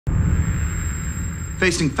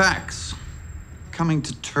Facing facts. Coming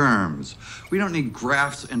to terms. We don't need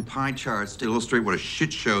graphs and pie charts to illustrate what a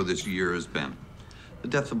shit show this year has been. The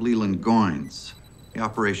death of Leland Goines, the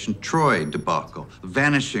Operation Troy debacle, the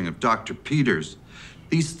vanishing of Dr. Peters.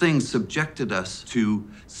 These things subjected us to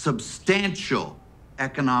substantial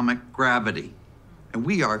economic gravity. And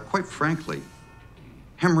we are, quite frankly,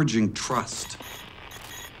 hemorrhaging trust.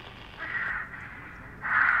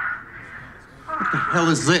 What the hell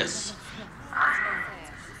is this?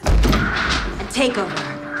 A takeover.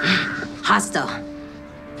 Hostile.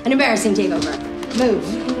 An embarrassing takeover. Move.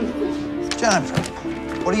 Jennifer,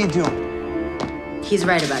 what are you doing? He's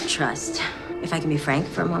right about trust. If I can be frank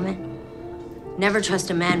for a moment. Never trust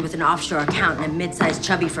a man with an offshore account and a mid-sized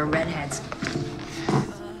chubby for redheads.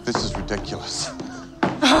 This is ridiculous.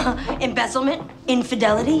 Embezzlement?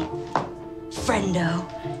 Infidelity? Friendo.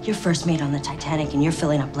 You're first mate on the Titanic and you're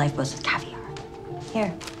filling up lifeboats with caviar.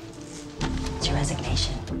 Here. It's your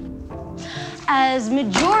resignation. As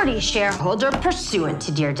majority shareholder pursuant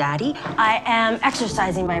to Dear Daddy, I am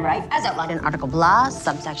exercising my right, as outlined in Article blah,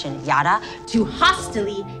 subsection yada, to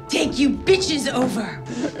hostilely take you bitches over.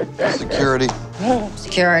 Security.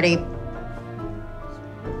 Security.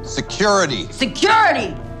 Security.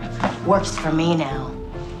 Security! Works for me now.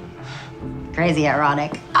 Crazy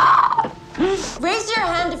ironic. Raise your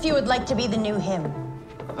hand if you would like to be the new him.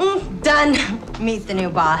 Done. Meet the new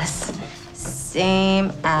boss.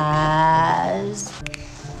 Same as...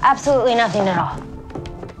 absolutely nothing at all.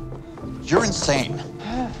 You're insane.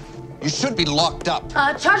 You should be locked up.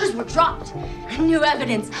 Charges were dropped. New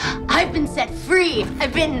evidence. I've been set free.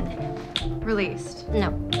 I've been... Released.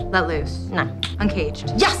 No. Let loose. No.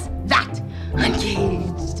 Uncaged. Yes, that.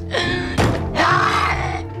 Uncaged.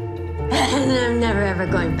 And I'm never ever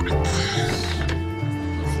going back.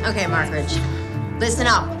 Okay, Markridge. Listen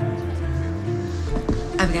up.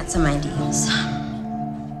 I've got some ideas.